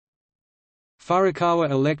Furukawa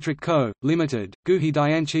Electric Co., Ltd., Guhi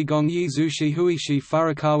Dianchi Gongyi Zushi Huishi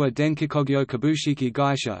Furukawa Denkikogyo Kabushiki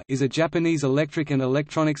Gaisha is a Japanese electric and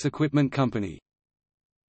electronics equipment company.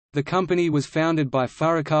 The company was founded by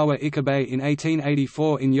Furukawa Ichibei in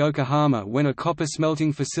 1884 in Yokohama when a copper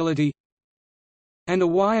smelting facility and a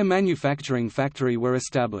wire manufacturing factory were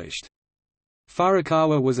established.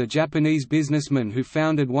 Furukawa was a Japanese businessman who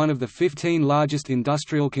founded one of the 15 largest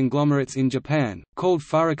industrial conglomerates in Japan, called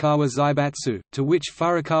Furukawa Zaibatsu, to which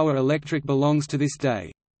Furukawa Electric belongs to this day.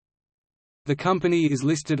 The company is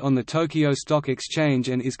listed on the Tokyo Stock Exchange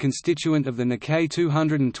and is constituent of the Nikkei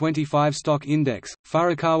 225 stock index.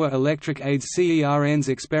 Furukawa Electric aids CERN's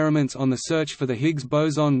experiments on the search for the Higgs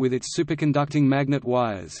boson with its superconducting magnet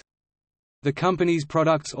wires. The company's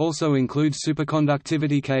products also include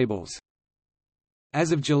superconductivity cables.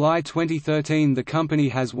 As of July 2013, the company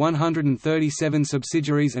has 137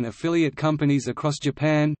 subsidiaries and affiliate companies across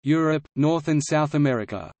Japan, Europe, North and South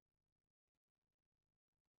America.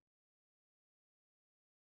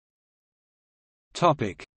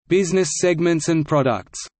 Topic: Business segments and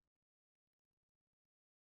products.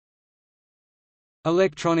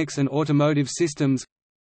 Electronics and automotive systems,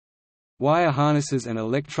 wire harnesses and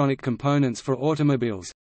electronic components for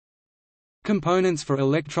automobiles, components for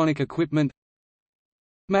electronic equipment,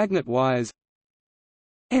 magnet wires,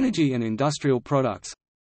 energy and industrial products,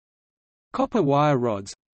 copper wire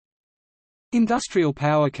rods, industrial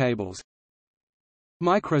power cables,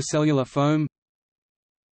 microcellular foam,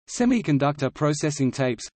 semiconductor processing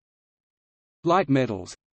tapes, light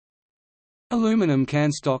metals, aluminum can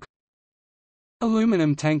stock,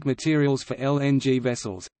 aluminum tank materials for LNG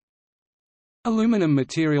vessels, aluminum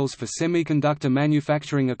materials for semiconductor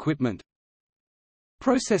manufacturing equipment,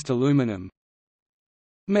 processed aluminum,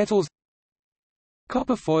 metals,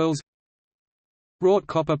 copper foils, wrought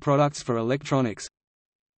copper products for electronics,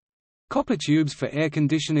 copper tubes for air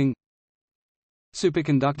conditioning,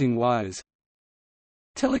 superconducting wires,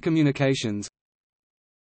 telecommunications,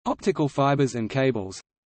 optical fibers and cables,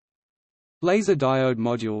 laser diode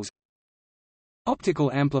modules,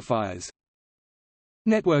 optical amplifiers,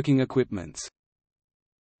 networking equipments.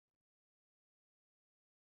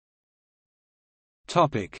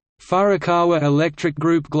 Topic: Furukawa Electric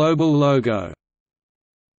Group global logo.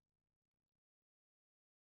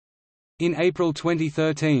 In April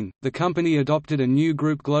 2013, the company adopted a new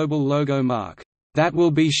group global logo mark that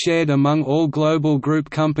will be shared among all global group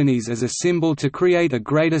companies as a symbol to create a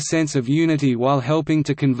greater sense of unity while helping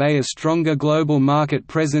to convey a stronger global market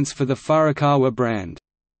presence for the Furukawa brand.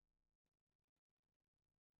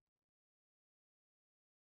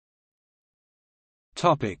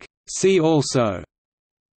 See also: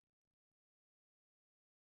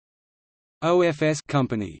 OFS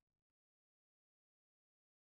company.